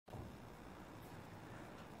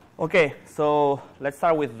Okay, so let's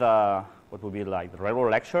start with what will be like the regular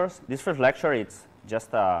lectures. This first lecture, it's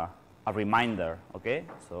just a reminder, okay?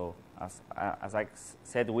 So as I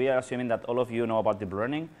said, we are assuming that all of you know about deep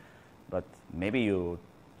learning, but maybe you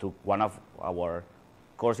took one of our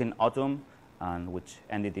course in autumn, and which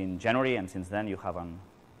ended in January, and since then you haven't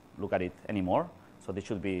looked at it anymore. So this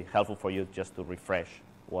should be helpful for you just to refresh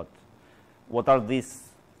what are these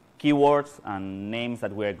keywords and names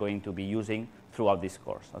that we are going to be using throughout this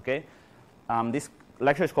course, okay? This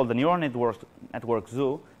lecture is called the Neural Network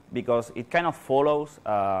Zoo because it kind of follows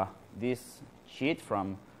this sheet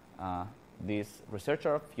from this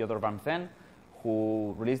researcher, Fyodor Van Ven,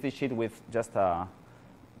 who released this sheet with just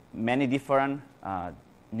many different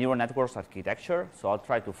neural networks architecture. So I'll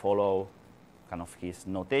try to follow kind of his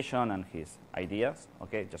notation and his ideas,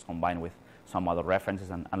 okay, just combined with some other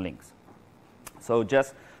references and links. So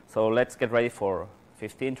let's get ready for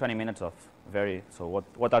 15, 20 minutes of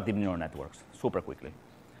what are deep neural networks, super quickly.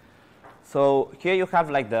 So here you have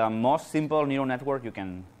like the most simple neural network you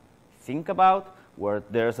can think about, where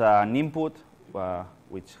there's an input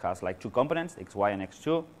which has like two components, xy and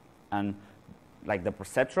x2, and like the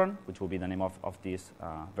perceptron, which will be the name of this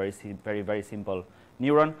very simple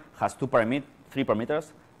neuron, has three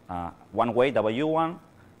parameters, one weight w1,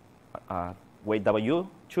 weight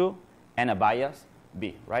w2, and a bias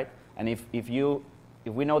b, right? And if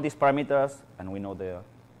we know these parameters and we know the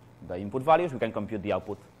input values, we can compute the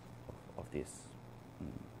output of this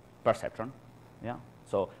perceptron. Yeah.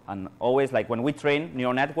 So and always like when we train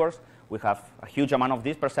neural networks, we have a huge amount of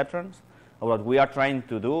these perceptrons. And what we are trying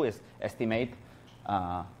to do is estimate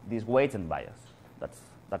these weights and bias.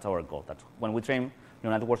 That's our goal. That's when we train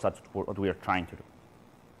neural networks. That's what we are trying to do.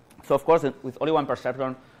 So of course, with only one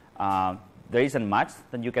perceptron, there isn't much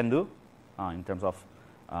that you can do in terms of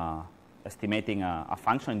estimating a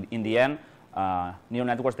function. In the end, neural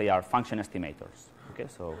networks, they are function estimators. Okay,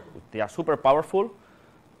 so they are super powerful,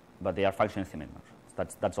 but they are function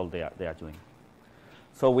estimators. That's all they are doing.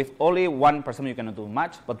 So with only one perceptron, you cannot do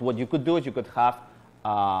much. But what you could do is you could have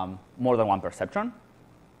more than one perceptron.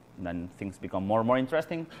 Then things become more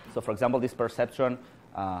interesting. So for example, this perceptron,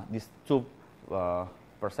 these two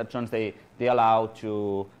perceptrons, they allow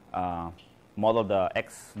to model the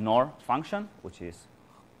XNOR function, which is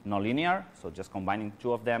nonlinear. So just combining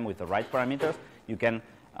two of them with the right parameters, you can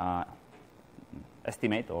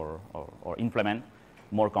estimate or implement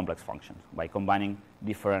more complex functions by combining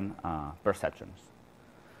different perceptrons.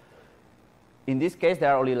 In this case,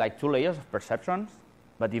 there are only like 2 layers of perceptrons.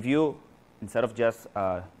 But if you, instead of just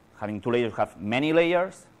having 2 layers, have many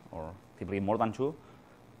layers, or typically more than 2,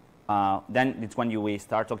 then it's when we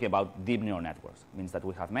start talking about deep neural networks. It means that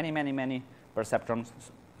we have many perceptrons,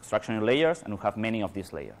 instruction layers, and we have many of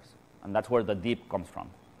these layers. And that's where the deep comes from.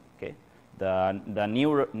 Okay? The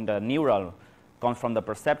neural comes from the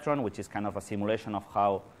perceptron, which is kind of a simulation of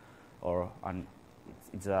how,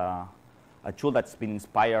 it's a tool that's been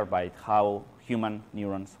inspired by how human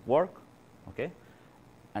neurons work. Okay?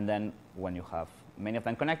 And then when you have many of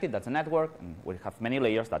them connected, that's a network, and when you have many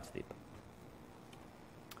layers, that's deep.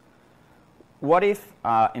 What if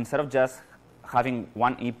instead of just having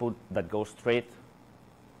one input that goes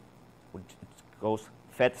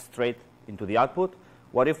fed straight into the output,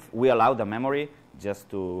 what if we allow the memory just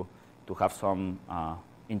to have some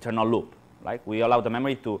internal loop? Like we allow the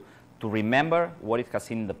memory to remember what it has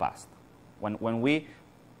seen in the past. When we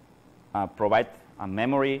provide a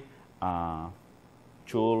memory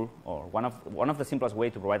tool, or one of the simplest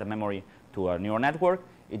ways to provide a memory to a neural network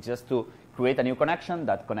is just to create a new connection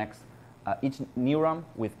that connects each neuron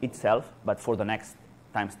with itself, but for the next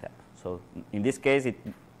time step. So in this case,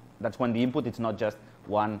 that's when the input is not just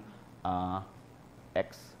one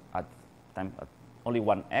x at only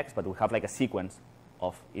one x, but we have like a sequence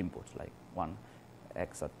of inputs, like one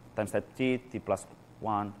x at time step t plus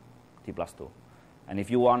 1, t plus 2. And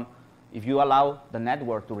if you allow the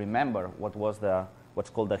network to remember what's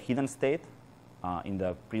called the hidden state in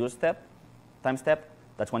the previous time step,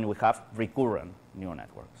 that's when we have recurrent neural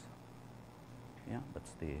networks. Yeah,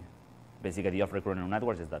 that's the basic idea of recurrent neural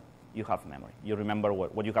networks, is that you have memory. You remember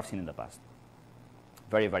what you have seen in the past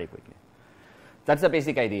very quickly. That's the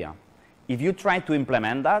basic idea. If you try to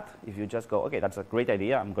implement that, if you just go, okay, that's a great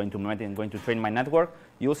idea, I'm going to implement it, I'm going to train my network,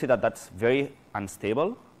 you'll see that that's very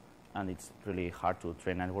unstable, and it's really hard to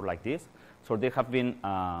train a network like this. So there have been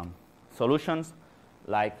solutions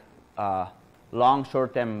like long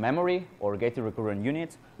short-term memory or gated recurrent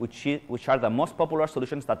units, which are the most popular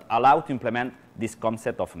solutions that allow to implement this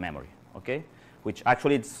concept of memory, okay? Which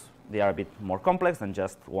actually they are a bit more complex than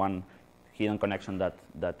just one hidden connection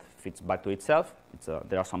that fits back to itself.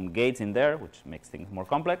 There are some gates in there, which makes things more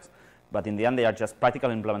complex. But in the end, they are just practical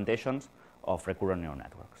implementations of recurrent neural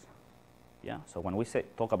networks. Yeah. So when we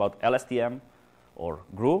talk about LSTM or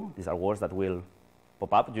GRU, these are words that will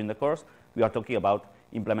pop up during the course. We are talking about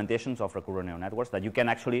implementations of recurrent neural networks that you can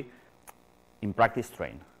actually, in practice,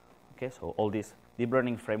 train. Okay. So all these deep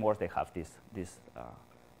learning frameworks, they have these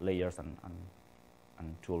layers and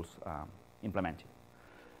tools implemented.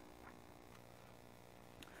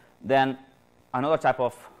 Then another type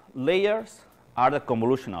of layers are the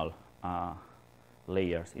convolutional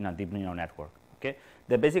layers in a deep neural network. Okay?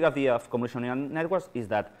 The basic idea of convolutional neural networks is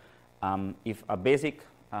that if a basic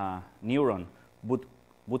neuron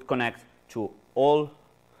would connect to all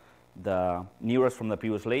the neurons from the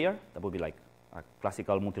previous layer, that would be like a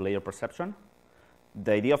classical multi-layer perception.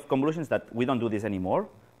 The idea of convolution is that we don't do this anymore,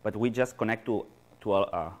 but we just connect to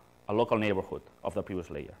a local neighborhood of the previous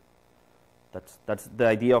layer. That's the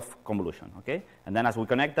idea of convolution. Okay? And then as we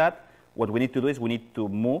connect that, what we need to do is we need to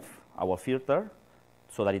move our filter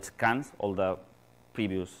so that it scans all the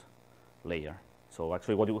previous layer. So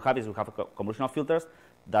actually what we have is we have convolutional filters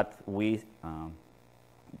that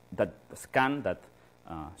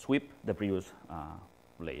sweep the previous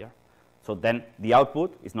layer. So then the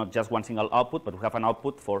output is not just one single output, but we have an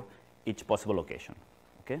output for each possible location.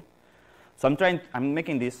 Okay? So I'm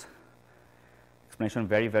making this explanation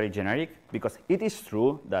very, very generic because it is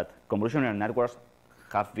true that convolutional neural networks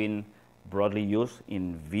have been broadly used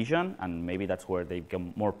in vision, and maybe that's where they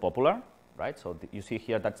become more popular, right? So you see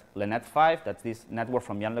here that's LeNet5, that's this network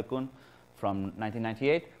from Jan LeCun from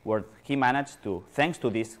 1998, where he managed to, thanks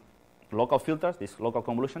to these local filters, these local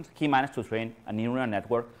convolutions, he managed to train a neural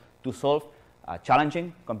network to solve a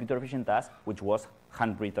challenging computer vision task, which was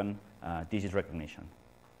handwritten digit recognition.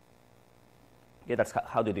 Okay, that's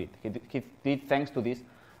how they did it. He did thanks to these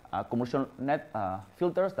convolutional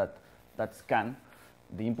filters that scan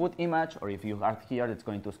the input image, or if you are here, it's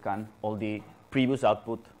going to scan all the previous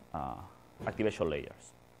output activation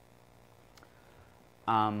layers.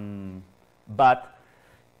 But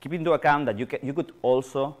keep into account that you could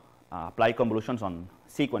also apply convolutions on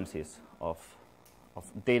sequences of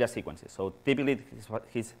data sequences. So typically,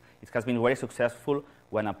 it has been very successful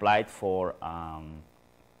when applied for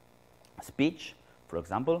speech, for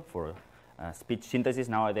example, for speech synthesis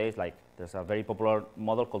nowadays. Like there's a very popular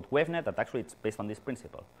model called WaveNet that actually it's based on this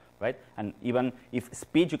principle, right? And even if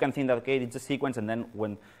speech, you can think that okay, it's a sequence, and then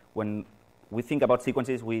when we think about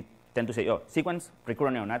sequences, we tend to say, oh, sequence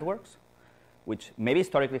recurrent neural networks, which maybe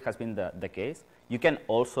historically has been the case. You can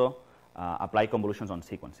also apply convolutions on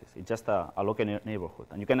sequences. It's just a local neighborhood,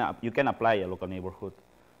 and you can apply a local neighborhood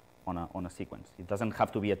on a sequence. It doesn't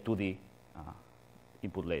have to be a 2D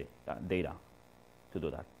input data to do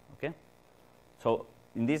that. Okay. So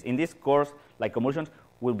in this course, like convolutions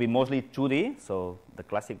will be mostly 2D. So the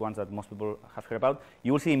classic ones that most people have heard about.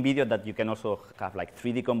 You will see in video that you can also have like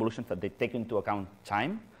 3D convolutions that they take into account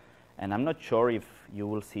time. And I'm not sure if you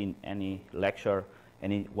will see in any lecture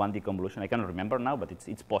any 1D convolution. I cannot remember now, but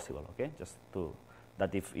it's possible. Okay, just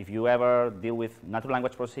that if you ever deal with natural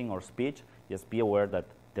language processing or speech, just be aware that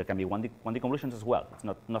there can be 1D convolutions as well. It's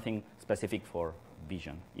nothing specific for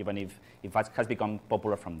vision, even if it has become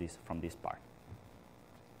popular from this part.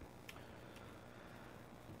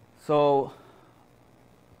 So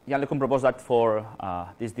Jan LeCun proposed that for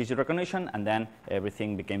this digit recognition, and then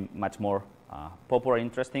everything became much more popular,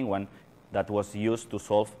 interesting when that was used to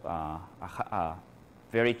solve a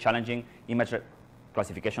very challenging image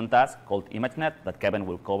classification task called ImageNet that Kevin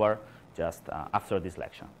will cover just after this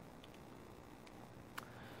lecture.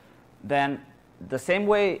 Then the same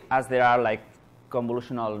way as there are like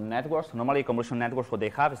convolutional networks, normally convolutional networks, what they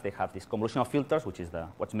have is they have these convolutional filters, which is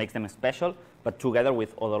what makes them special, but together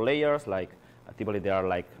with other layers, like typically there are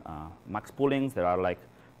like max poolings, there are like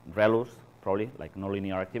ReLUs, probably like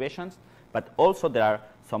nonlinear activations, but also there are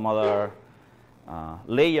some other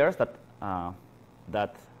layers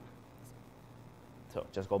so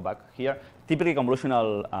just go back here. Typically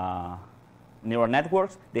convolutional neural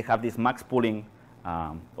networks, they have these max pooling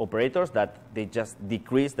operators that they just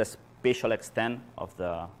decrease the spatial extent of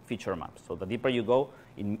the feature maps. So the deeper you go,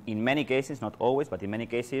 in many cases, not always, but in many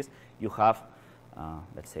cases, you have,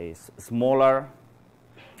 let's say, smaller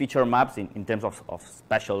feature maps in terms of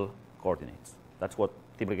spatial coordinates. That's what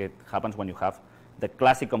typically happens when you have the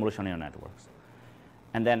classic convolutional neural networks.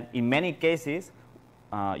 And then in many cases,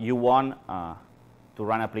 you want to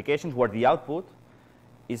run applications where the output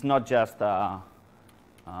is not just tell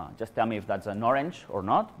me if that's an orange or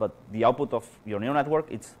not, but the output of your neural network,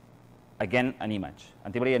 it's again an image,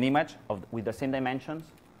 and typically an image with the same dimensions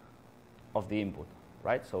of the input.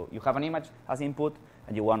 right? So you have an image as input,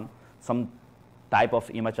 and you want some type of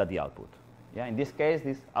image at the output. Yeah, in this case,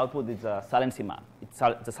 this output is a saliency map. It's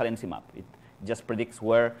a saliency map. It just predicts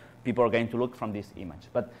where people are going to look from this image.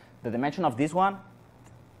 But the dimension of this one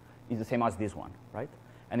is the same as this one, right?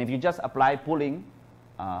 And if you just apply pooling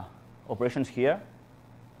operations here,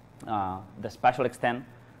 the spatial extent,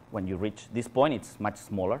 when you reach this point, it's much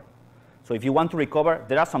smaller. So if you want to recover,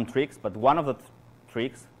 there are some tricks, but one of the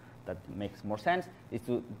tricks that makes more sense is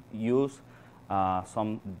to use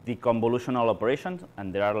some deconvolutional operations,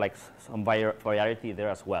 and there are like some variety there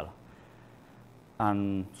as well.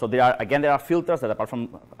 And so there are filters that, apart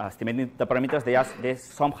from estimating the parameters, they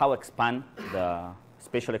somehow expand the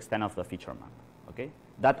spatial extent of the feature map. Okay,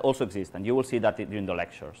 that also exists, and you will see that during the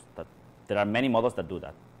lectures. That there are many models that do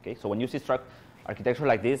that. Okay, so when you see architecture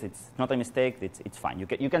like this, it's not a mistake. It's fine.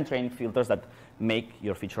 You can train filters that make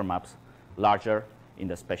your feature maps larger in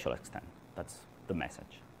the spatial extent. That's the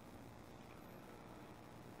message.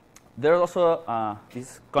 There's also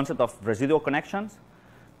this concept of residual connections.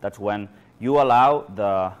 That's when you allow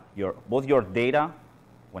both your data,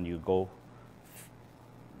 when you go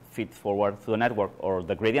feed forward to the network, or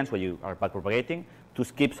the gradients when you are backpropagating, to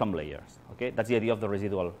skip some layers. Okay, that's the idea of the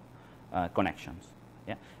residual connections.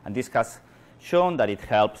 Yeah, and this has shown that it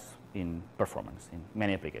helps in performance in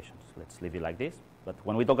many applications. Let's leave it like this. But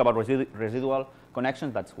when we talk about residual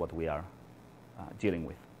connections, that's what we are dealing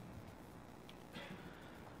with.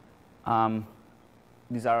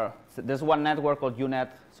 There's one network called UNet.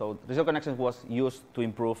 So residual connections was used to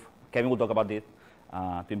improve, Kevin will talk about it,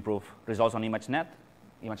 to improve results on ImageNet,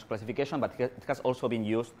 image classification, but it has also been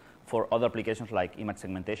used for other applications like image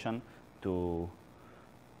segmentation to,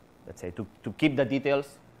 let's say, to keep the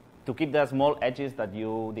details, to keep the small edges that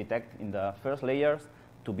you detect in the first layers,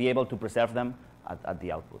 to be able to preserve them at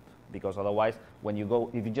the output. Because otherwise, when you go,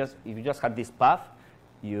 if you just had this path,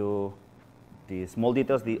 the small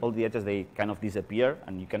details, all the edges, they kind of disappear,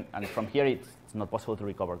 and from here it's not possible to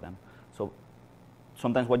recover them. So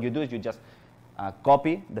sometimes what you do is you just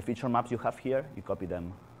copy the feature maps you have here, you copy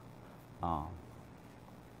them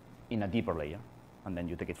in a deeper layer, and then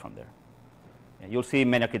you take it from there. Yeah, you'll see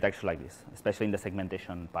many architectures like this, especially in the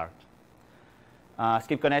segmentation part.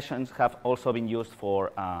 Skip connections have also been used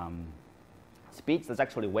for speech. That's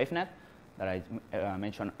actually WaveNet that I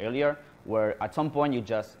mentioned earlier, where at some point you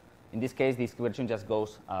just, in this case, this conversion just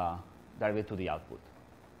goes directly to the output.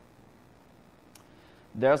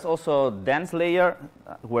 There's also dense layer,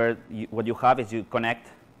 where what you have is you connect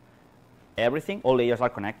everything. All layers are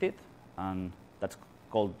connected, and that's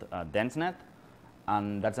called DenseNet.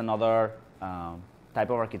 And that's another type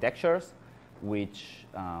of architectures which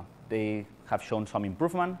they have shown some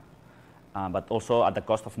improvement, but also at the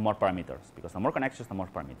cost of more parameters, because the more connections, the more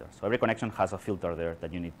parameters. So every connection has a filter there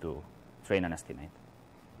that you need to train and estimate.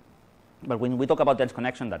 But when we talk about dense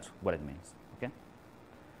connection, that's what it means. Okay.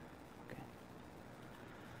 Okay.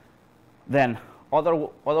 Then other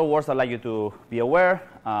words I'd like you to be aware: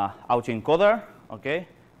 autoencoder. Okay.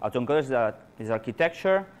 Autoencoder is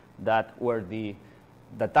architecture where the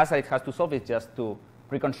task that it has to solve is just to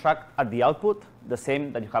reconstruct at the output the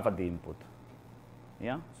same that you have at the input.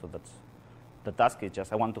 Yeah. So that's the task. Is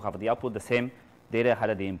just I want to have at the output the same data I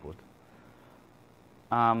had at the input.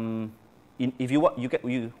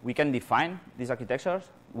 We can define these architectures.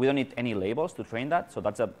 We don't need any labels to train that. So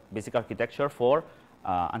that's a basic architecture for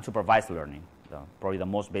unsupervised learning, probably the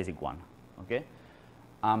most basic one. Okay.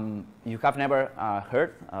 You have never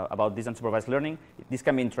heard about this unsupervised learning. This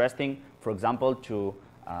can be interesting, for example, to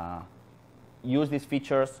use these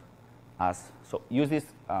features use this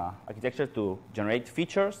architecture to generate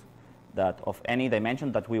features that of any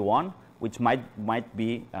dimension that we want, which might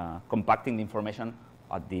be compacting the information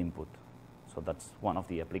at the input. So that's one of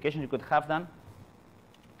the applications you could have done.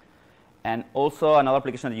 And also another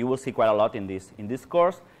application that you will see quite a lot in this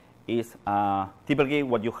course is typically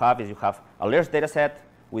what you have is you have a large data set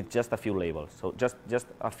with just a few labels. So just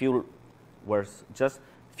a few words, just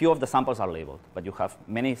few of the samples are labeled, but you have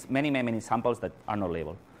many samples that are not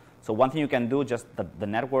labeled. So one thing you can do, just that the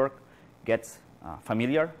network gets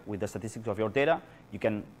familiar with the statistics of your data. You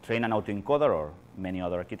can train an autoencoder or many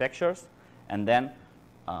other architectures, and then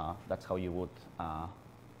that's how you would,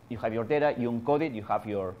 you have your data, you encode it, you have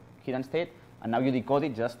your hidden state, and now you decode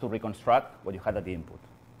it just to reconstruct what you had at the input.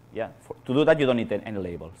 Yeah, to do that, you don't need any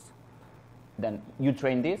labels. Then you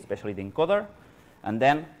train this, especially the encoder, and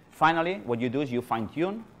then finally, what you do is you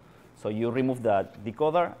fine-tune. So you remove the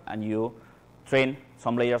decoder, and you train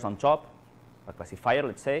some layers on top, a classifier,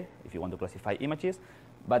 let's say, if you want to classify images,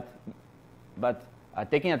 but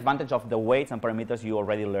taking advantage of the weights and parameters you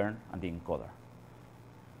already learned at the encoder.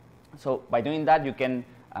 So by doing that, you can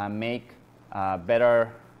make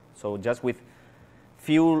better. So just with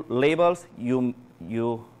few labels, you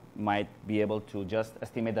might be able to just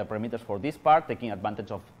estimate the parameters for this part, taking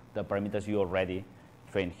advantage of the parameters you already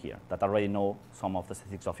trained here that already know some of the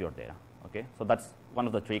statistics of your data. Okay, so that's one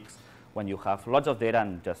of the tricks when you have lots of data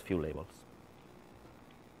and just few labels.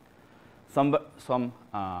 Some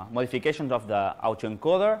modifications of the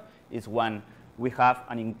autoencoder is when we have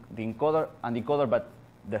the encoder and decoder, but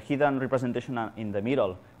the hidden representation in the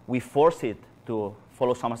middle, we force it to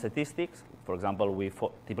follow some statistics. For example,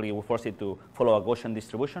 typically we force it to follow a Gaussian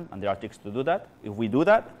distribution, and there are tricks to do that. If we do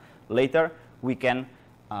that, later we can,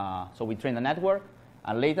 so we train the network,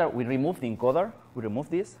 and later we remove the encoder, we remove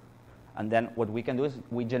this, and then what we can do is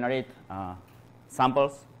we generate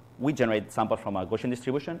samples. We generate samples from a Gaussian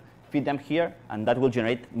distribution, feed them here, and that will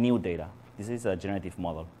generate new data. This is a generative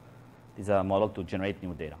model. This is a model to generate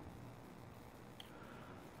new data.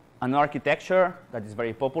 Another architecture that is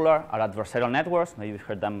very popular are adversarial networks. Maybe you've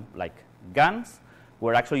heard them like GANs,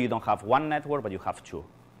 where actually you don't have one network, but you have two.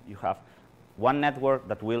 You have one network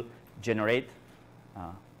that will generate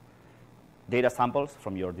data samples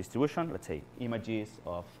from your distribution, let's say images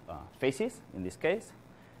of faces in this case.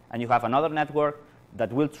 And you have another network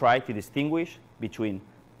that will try to distinguish between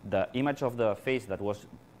the image of the face that was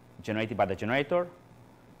generated by the generator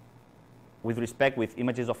with respect with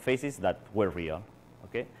images of faces that were real.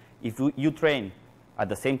 Okay? If you train at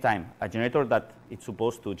the same time a generator that is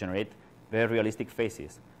supposed to generate very realistic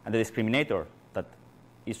faces and the discriminator that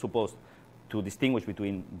is supposed to distinguish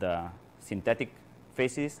between the synthetic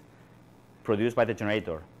faces produced by the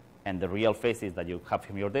generator and the real faces that you have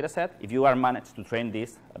from your data set, if you are managed to train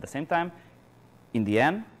this at the same time, in the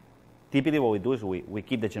end, typically what we do is we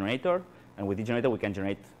keep the generator, and with the generator we can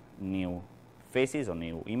generate new faces or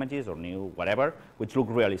new images or new whatever, which look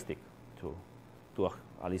realistic to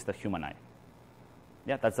at least a human eye.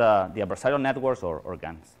 Yeah, that's the adversarial networks or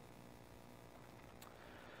GANs.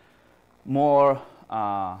 More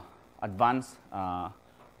advanced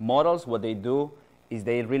models, what they do is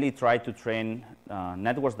they really try to train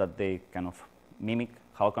networks that they kind of mimic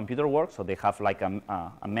how a computer works. So they have like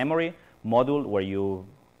a memory module where you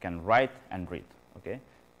can write and read. Okay,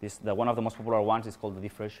 one of the most popular ones is called the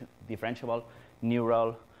differentiable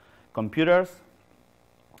neural computers,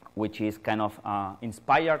 which is kind of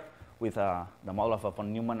inspired with the model of a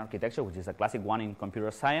von Neumann architecture, which is a classic one in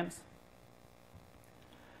computer science.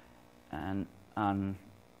 And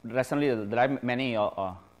recently, there are many.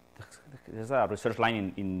 There's a research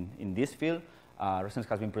line in this field. Recently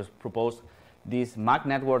has been proposed this MAC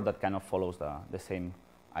network that kind of follows the same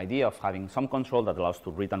idea of having some control that allows to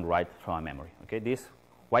read and write from a memory. Okay, this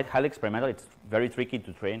quite highly experimental. It's very tricky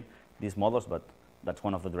to train these models, but that's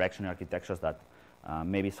one of the direction architectures that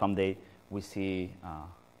maybe someday we see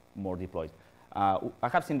more deployed. I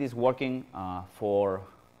have seen this working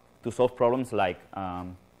to solve problems like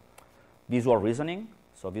visual reasoning.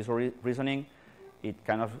 So visual reasoning, it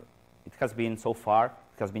has been so far,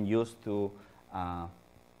 it has been used to, I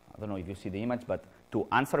don't know if you see the image, but to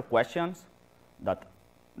answer questions that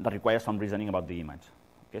require some reasoning about the image.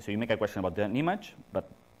 Okay, so you make a question about the image, but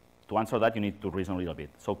to answer that, you need to reason a little bit.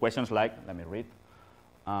 So questions like, let me read.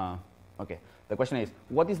 Okay, the question is,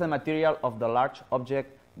 what is the material of the large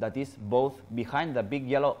object that is both behind the big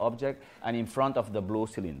yellow object and in front of the blue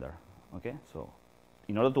cylinder? Okay, so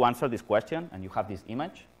in order to answer this question, and you have this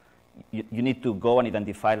image, you need to go and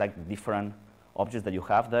identify like the different objects that you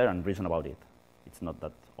have there and reason about it. It's not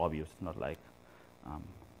that obvious. It's not like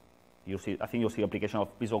I think you'll see application of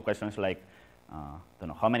visual questions like, don't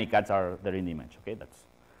know, how many cats are there in the image? Okay,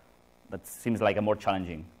 that seems like a more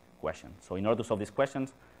challenging question. So in order to solve these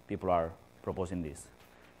questions, people are proposing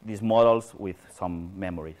these models with some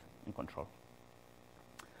memory in control.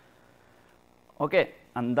 Okay,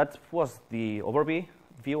 and that was the overview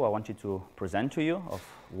I wanted to present to you of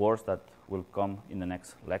words that will come in the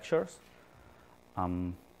next lectures.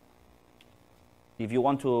 If you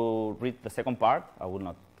want to read the second part, I will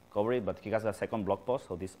not cover it, but he has a second blog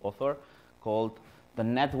post of this author called the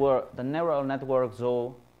Neural Network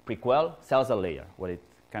Zoo Prequel Cells and Layer, where it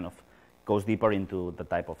kind of goes deeper into the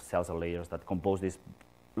type of cells and layers that compose these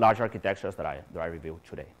large architectures that I reviewed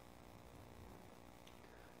today.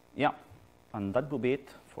 Yeah, and that would be it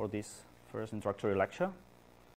for this first introductory lecture.